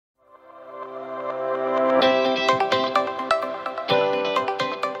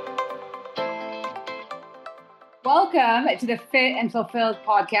Welcome to the Fit and Fulfilled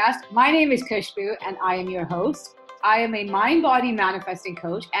podcast. My name is Khushbu and I am your host. I am a mind-body manifesting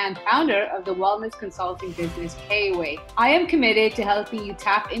coach and founder of the wellness consulting business K-Way. I am committed to helping you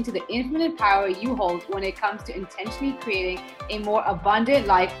tap into the infinite power you hold when it comes to intentionally creating a more abundant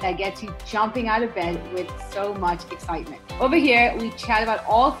life that gets you jumping out of bed with so much excitement. Over here, we chat about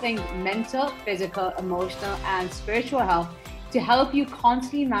all things mental, physical, emotional, and spiritual health to help you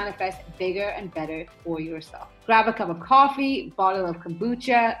constantly manifest bigger and better for yourself. Grab a cup of coffee, bottle of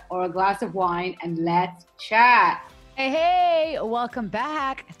kombucha, or a glass of wine, and let's chat. Hey, welcome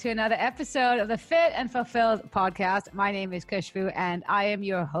back to another episode of the Fit and Fulfilled podcast. My name is Khushbu and I am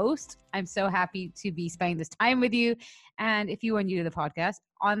your host. I'm so happy to be spending this time with you. And if you are new to the podcast,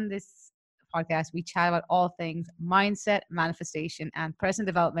 on this podcast, we chat about all things mindset, manifestation, and personal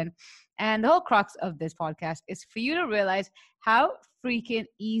development. And the whole crux of this podcast is for you to realize how freaking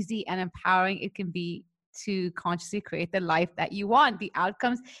easy and empowering it can be to consciously create the life that you want, the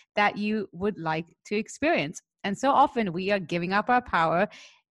outcomes that you would like to experience. And so often we are giving up our power,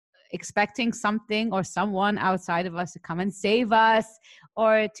 expecting something or someone outside of us to come and save us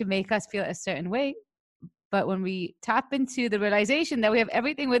or to make us feel a certain way. But when we tap into the realization that we have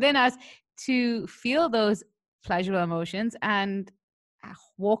everything within us to feel those pleasurable emotions and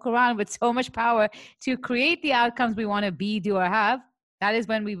walk around with so much power to create the outcomes we want to be, do, or have, that is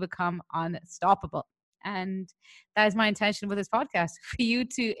when we become unstoppable. And that is my intention with this podcast, for you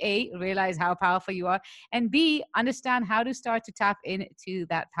to A, realize how powerful you are, and B, understand how to start to tap into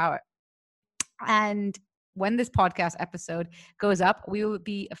that power. And when this podcast episode goes up, we will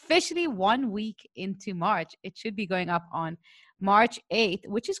be officially 1 week into March. It should be going up on March 8th,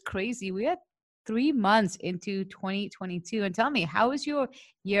 which is crazy. We are 3 months into 2022. And tell me, how is your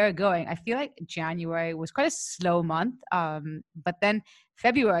year going? I feel like January was quite a slow month, but then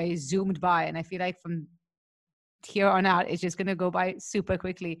February zoomed by, and I feel like from here on out, it's just going to go by super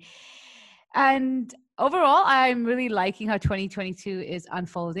quickly. And overall, I'm really liking how 2022 is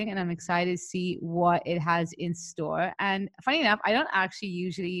unfolding, and I'm excited to see what it has in store. And funny enough, I don't actually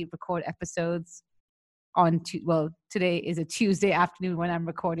usually record episodes today is a Tuesday afternoon when I'm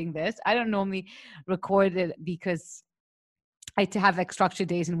recording this. I don't normally record it because I have like structured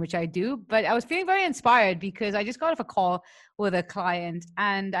days in which I do, but I was feeling very inspired because I just got off a call with a client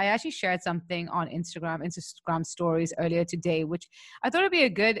and I actually shared something on Instagram stories earlier today, which I thought would be a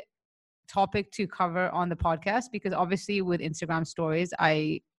good topic to cover on the podcast, because obviously with Instagram stories,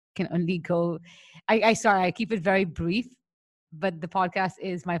 I can only I keep it very brief, but the podcast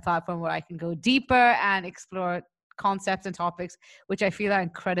is my platform where I can go deeper and explore concepts and topics which I feel are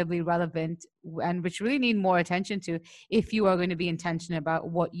incredibly relevant and which really need more attention to if you are going to be intentional about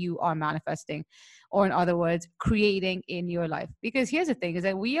what you are manifesting, or in other words, creating in your life. Because here's the thing, is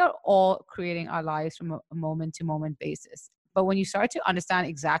that we are all creating our lives from a moment to moment basis. But when you start to understand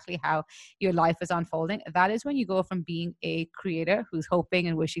exactly how your life is unfolding, that is when you go from being a creator who's hoping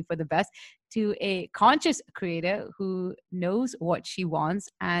and wishing for the best to a conscious creator who knows what she wants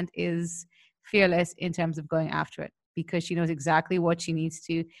and is fearless in terms of going after it, because she knows exactly what she needs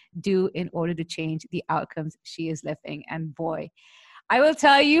to do in order to change the outcomes she is living. And boy, I will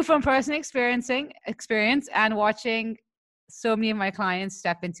tell you from personal experience and watching so many of my clients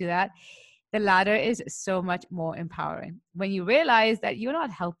step into that, the latter is so much more empowering. When you realize that you're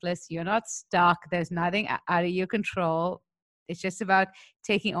not helpless, you're not stuck, there's nothing out of your control. It's just about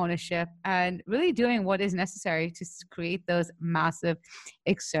taking ownership and really doing what is necessary to create those massive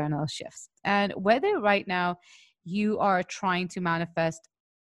external shifts. And whether right now you are trying to manifest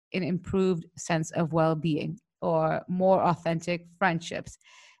an improved sense of well-being or more authentic friendships,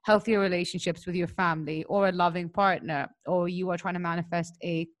 healthier relationships with your family, or a loving partner, or you are trying to manifest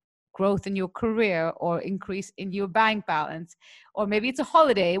a growth in your career or increase in your bank balance, or maybe it's a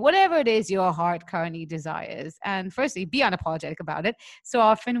holiday, whatever it is your heart currently desires. And firstly, be unapologetic about it. So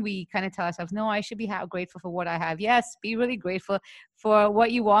often we kind of tell ourselves, no, I should be grateful for what I have. Yes, be really grateful for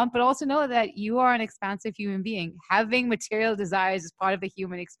what you want, but also know that you are an expansive human being. Having material desires is part of the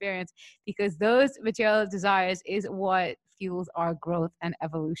human experience, because those material desires is what fuels our growth and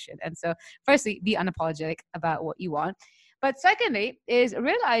evolution. And so firstly, be unapologetic about what you want. But secondly, is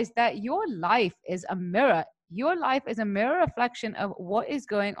realize that your life is a mirror. Your life is a mirror reflection of what is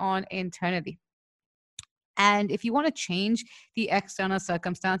going on internally. And if you want to change the external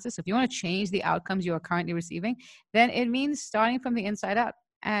circumstances, if you want to change the outcomes you are currently receiving, then it means starting from the inside out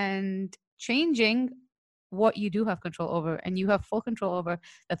and changing what you do have control over. And you have full control over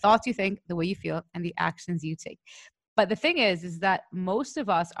the thoughts you think, the way you feel, and the actions you take. But the thing is that most of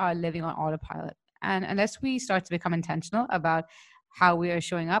us are living on autopilot. And unless we start to become intentional about how we are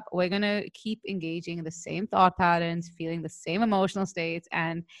showing up, we're going to keep engaging in the same thought patterns, feeling the same emotional states,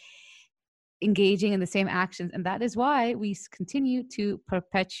 and engaging in the same actions. And that is why we continue to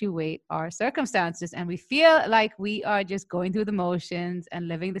perpetuate our circumstances. And we feel like we are just going through the motions and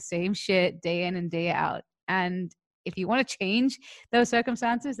living the same shit day in and day out. And if you want to change those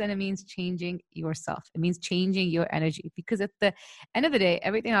circumstances, then it means changing yourself. It means changing your energy, because at the end of the day,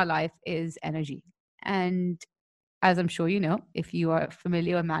 everything in our life is energy. And as I'm sure you know, if you are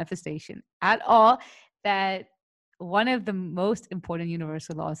familiar with manifestation at all, that one of the most important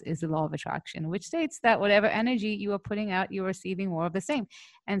universal laws is the law of attraction, which states that whatever energy you are putting out, you're receiving more of the same.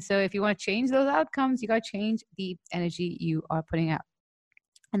 And so if you want to change those outcomes, you got to change the energy you are putting out.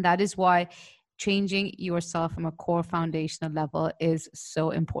 And that is why changing yourself from a core foundational level is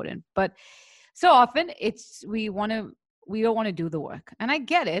so important. But so often we don't want to do the work. And I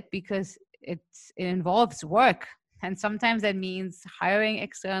get it, because it involves work. And sometimes that means hiring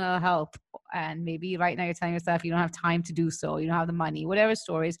external help. And maybe right now you're telling yourself you don't have time to do so, you don't have the money, whatever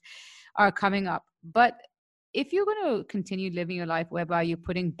stories are coming up. But if you're going to continue living your life whereby you're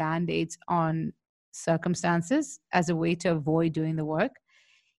putting band-aids on circumstances as a way to avoid doing the work,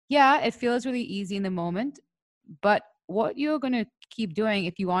 yeah, it feels really easy in the moment. But what you're going to keep doing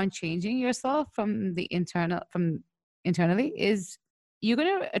if you aren't changing yourself from internally is you're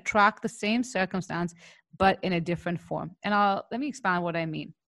going to attract the same circumstance, but in a different form. And let me expand what I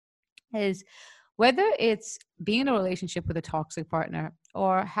mean. Is whether it's being in a relationship with a toxic partner,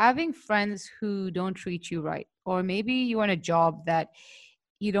 or having friends who don't treat you right, or maybe you're in a job that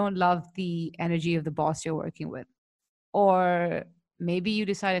you don't love the energy of the boss you're working with, or maybe you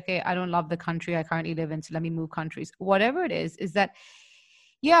decide, okay, I don't love the country I currently live in, so let me move countries. Whatever it is that,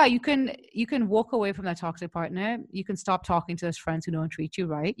 yeah, you can walk away from that toxic partner. You can stop talking to those friends who don't treat you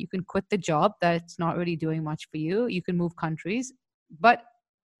right. You can quit the job that's not really doing much for you. You can move countries. But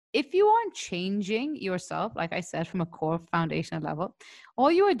if you aren't changing yourself, like I said, from a core foundational level, all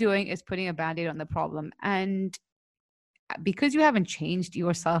you are doing is putting a band-aid on the problem. And because you haven't changed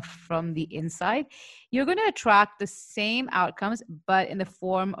yourself from the inside, you're going to attract the same outcomes, but in the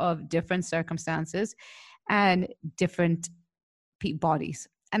form of different circumstances and different bodies.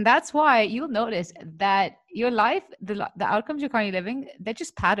 And that's why you'll notice that your life, the outcomes you're currently living, they're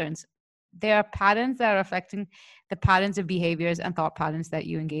just patterns. There are patterns that are affecting the patterns of behaviors and thought patterns that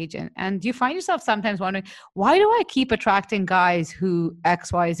you engage in. And you find yourself sometimes wondering, why do I keep attracting guys who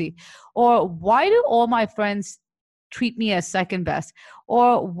X, Y, Z? Or why do all my friends treat me as second best?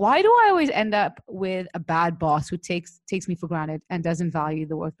 Or why do I always end up with a bad boss who takes me for granted and doesn't value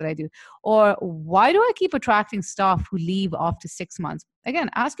the work that I do? Or why do I keep attracting staff who leave after 6 months? Again,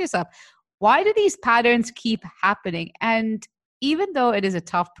 ask yourself, why do these patterns keep happening? And even though it is a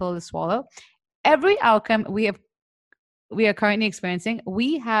tough pill to swallow, every outcome we are currently experiencing,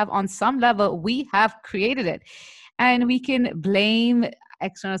 we have on some level, we have created it. And we can blame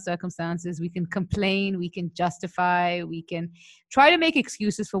external circumstances, we can complain, we can justify, we can try to make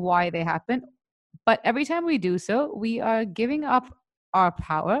excuses for why they happen. But every time we do so, we are giving up our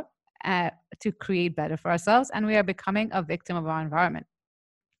power to create better for ourselves, and we are becoming a victim of our environment.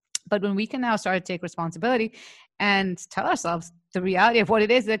 But when we can now start to take responsibility and tell ourselves the reality of what it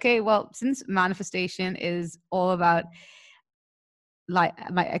is, okay, well, since manifestation is all about like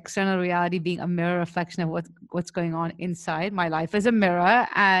my external reality being a mirror reflection of what's going on inside, my life is a mirror,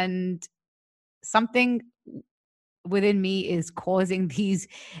 and something within me is causing these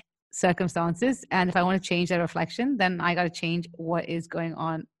circumstances. And if I want to change that reflection, then I got to change what is going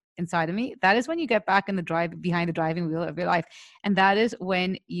on inside of me. That is when you get back in behind the driving wheel of your life. And that is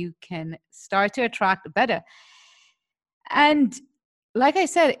when you can start to attract better. And like I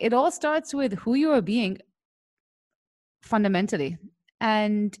said, it all starts with who you are being fundamentally.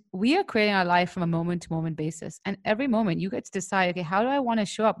 And we are creating our life from a moment to moment basis. And every moment you get to decide, okay, how do I want to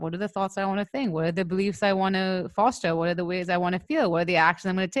show up? What are the thoughts I want to think? What are the beliefs I want to foster? What are the ways I want to feel? What are the actions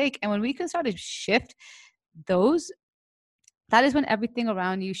I'm going to take? And when we can start to shift those, that is when everything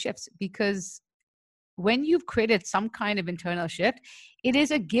around you shifts. Because when you've created some kind of internal shift, it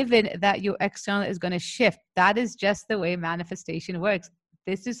is a given that your external is going to shift. That is just the way manifestation works.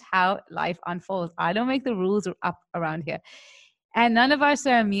 This is how life unfolds. I don't make the rules up around here. And none of us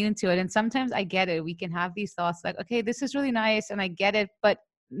are immune to it. And sometimes I get it. We can have these thoughts like, okay, this is really nice and I get it, but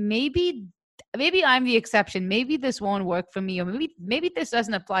maybe I'm the exception. Maybe this won't work for me, or maybe this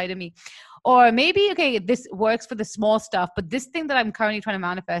doesn't apply to me. Or maybe, okay, this works for the small stuff, but this thing that I'm currently trying to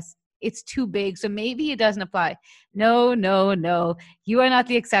manifest, it's too big. So maybe it doesn't apply. No. You are not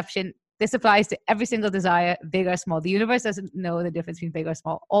the exception. This applies to every single desire, big or small. The universe doesn't know the difference between big or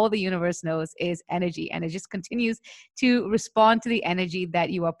small. All the universe knows is energy, and it just continues to respond to the energy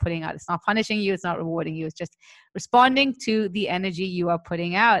that you are putting out. It's not punishing you. It's not rewarding you. It's just responding to the energy you are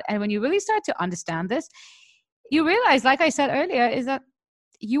putting out. And when you really start to understand this, you realize, like I said earlier, is that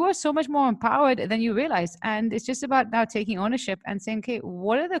you are so much more empowered than you realize. And it's just about now taking ownership and saying, okay,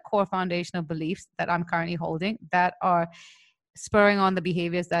 what are the core foundational beliefs that I'm currently holding that are spurring on the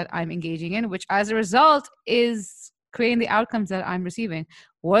behaviors that I'm engaging in, which as a result is creating the outcomes that I'm receiving?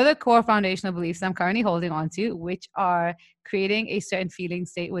 What are the core foundational beliefs I'm currently holding on to, which are creating a certain feeling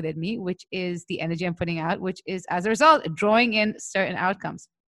state within me, which is the energy I'm putting out, which is as a result drawing in certain outcomes.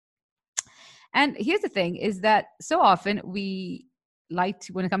 And here's the thing is that so often we like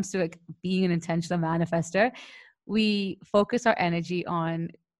to, when it comes to like being an intentional manifester, we focus our energy on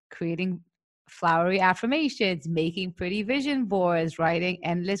creating flowery affirmations, making pretty vision boards, writing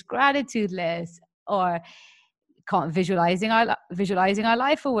endless gratitude lists, or visualizing our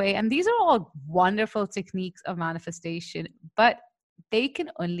life away. And these are all wonderful techniques of manifestation, but they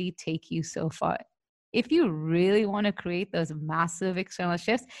can only take you so far. If you really want to create those massive external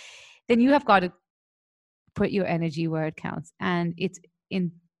shifts, then you have got to put your energy where it counts. And it's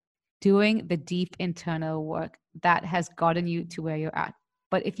in doing the deep internal work that has gotten you to where you're at.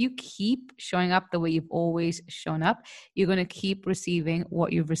 But if you keep showing up the way you've always shown up, you're going to keep receiving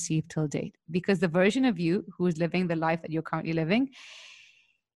what you've received till date. Because the version of you who is living the life that you're currently living,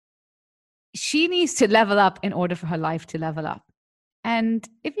 she needs to level up in order for her life to level up. And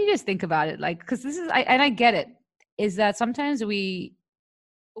if you just think about it, like, because this is, I get it, is that sometimes we,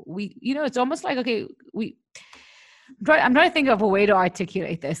 it's almost like, okay, I'm trying to think of a way to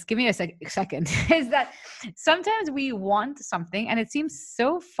articulate this. Give me a second. Is that sometimes we want something and it seems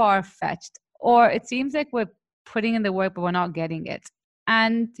so far-fetched, or it seems like we're putting in the work, but we're not getting it.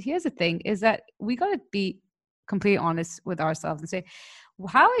 And here's the thing is that we got to be completely honest with ourselves and say,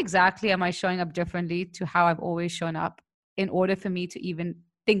 how exactly am I showing up differently to how I've always shown up in order for me to even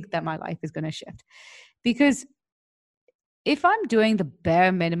think that my life is going to shift? Because if I'm doing the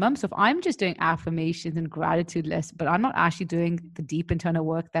bare minimum, so if I'm just doing affirmations and gratitude lists, but I'm not actually doing the deep internal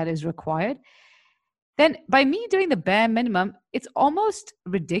work that is required, then by me doing the bare minimum, it's almost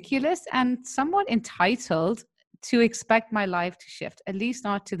ridiculous and somewhat entitled to expect my life to shift, at least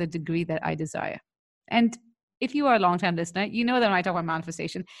not to the degree that I desire. And if you are a long-time listener, you know that when I talk about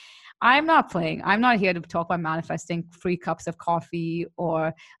manifestation, I'm not playing. I'm not here to talk about manifesting free cups of coffee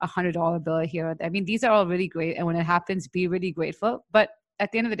or $100 bill here or there. I mean, these are all really great. And when it happens, be really grateful. But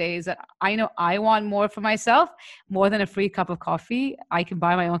at the end of the day is that I know I want more for myself, more than a free cup of coffee. I can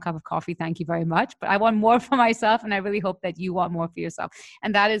buy my own cup of coffee. Thank you very much. But I want more for myself. And I really hope that you want more for yourself.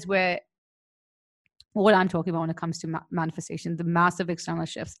 And that is where what I'm talking about when it comes to manifestation, the massive external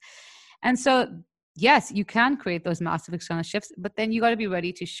shifts. And so yes, you can create those massive external shifts, but then you got to be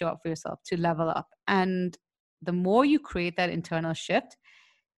ready to show up for yourself, to level up. And the more you create that internal shift,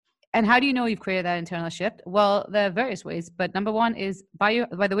 and how do you know you've created that internal shift? Well, there are various ways, but number one is by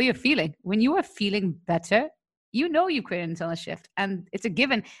the way you're feeling. When you are feeling better, you know you create an internal shift, and it's a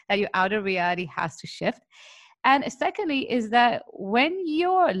given that your outer reality has to shift. And secondly is that when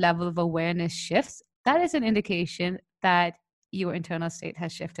your level of awareness shifts, that is an indication that your internal state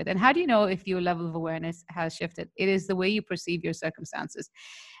has shifted. And how do you know if your level of awareness has shifted? It is the way you perceive your circumstances.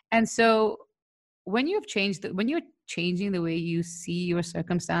 And so when you're changing the way you see your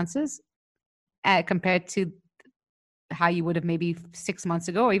circumstances compared to how you would have maybe 6 months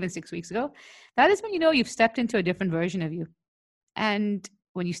ago or even 6 weeks ago, that is when you know you've stepped into a different version of you. And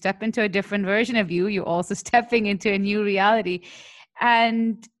when you step into a different version of you, you're also stepping into a new reality.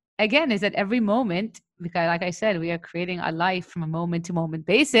 And again, is that every moment, because like I said, we are creating a life from a moment to moment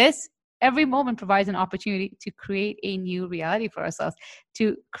basis. Every moment provides an opportunity to create a new reality for ourselves,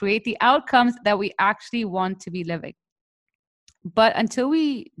 to create the outcomes that we actually want to be living. But until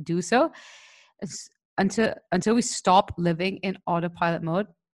we do so, until we stop living in autopilot mode,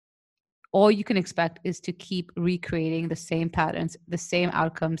 all you can expect is to keep recreating the same patterns, the same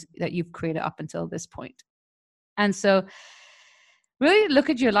outcomes that you've created up until this point. And so really look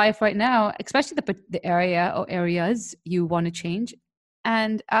at your life right now, especially the area or areas you want to change,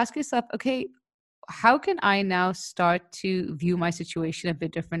 and ask yourself, okay, how can I now start to view my situation a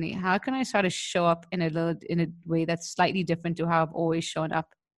bit differently? How can I start to show up in a way that's slightly different to how I've always shown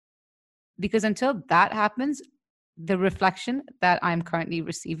up? Because until that happens, the reflection that I'm currently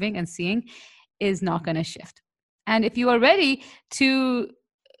receiving and seeing is not going to shift. And if you are ready to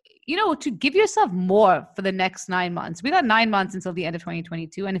to give yourself more for the next 9 months. We got 9 months until the end of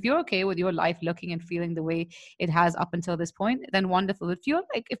 2022. And if you're okay with your life looking and feeling the way it has up until this point, then wonderful.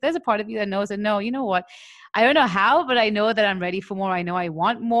 If there's a part of you that knows that, no, you know what, I don't know how, but I know that I'm ready for more. I know I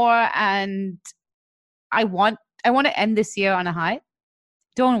want more, and I want to end this year on a high.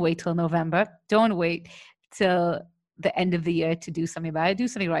 Don't wait till November. Don't wait till the end of the year to do something about it. Do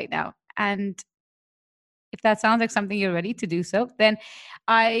something right now. And if that sounds like something you're ready to do so, then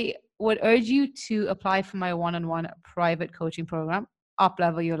I would urge you to apply for my one-on-one private coaching program,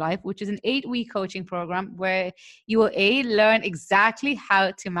 Up-Level Your Life, which is an 8-week coaching program where you will learn exactly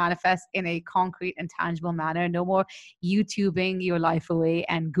how to manifest in a concrete and tangible manner. No more YouTubing your life away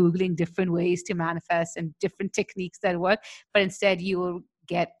and Googling different ways to manifest and different techniques that work, but instead you will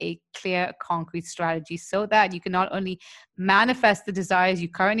get a clear, concrete strategy so that you can not only manifest the desires you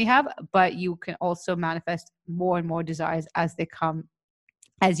currently have, but you can also manifest more and more desires as they come,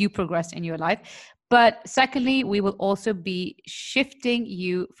 as you progress in your life. But secondly, we will also be shifting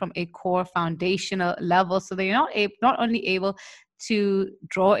you from a core foundational level so that you're not only able to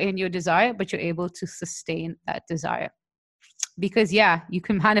draw in your desire, but you're able to sustain that desire. Because you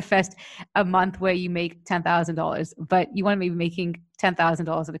can manifest a month where you make $10,000, but you want to be making $10,000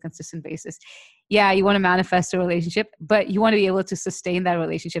 on a consistent basis. You want to manifest a relationship, but you want to be able to sustain that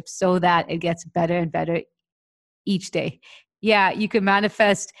relationship so that it gets better and better each day. You can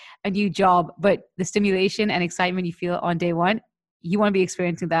manifest a new job, but the stimulation and excitement you feel on day one, you want to be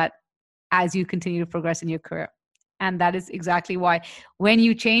experiencing that as you continue to progress in your career. And that is exactly why when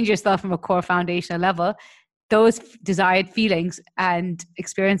you change yourself from a core foundational level, those desired feelings and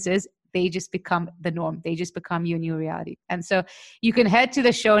experiences, they just become the norm. They just become your new reality. And so you can head to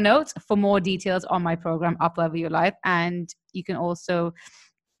the show notes for more details on my program, Up-Level Your Life. And you can also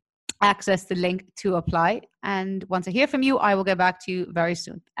access the link to apply. And once I hear from you, I will get back to you very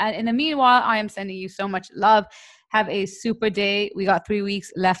soon. And in the meanwhile, I am sending you so much love. Have a super day. We got 3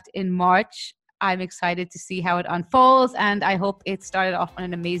 weeks left in March. I'm excited to see how it unfolds. And I hope it started off on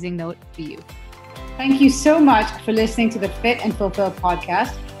an amazing note for you. Thank you so much for listening to the Fit and Fulfill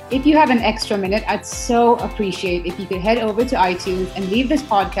podcast. If you have an extra minute, I'd so appreciate if you could head over to iTunes and leave this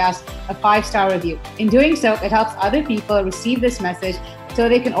podcast a 5-star review. In doing so, it helps other people receive this message so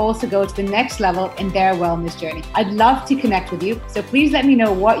they can also go to the next level in their wellness journey. I'd love to connect with you, so please let me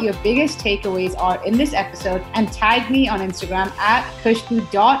know what your biggest takeaways are in this episode and tag me on Instagram at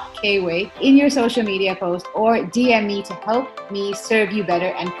kushbu.kway in your social media post, or DM me to help me serve you better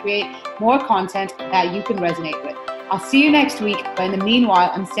and create more content that you can resonate with. I'll see you next week, but in the meanwhile,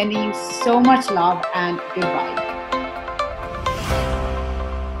 I'm sending you so much love and good vibes.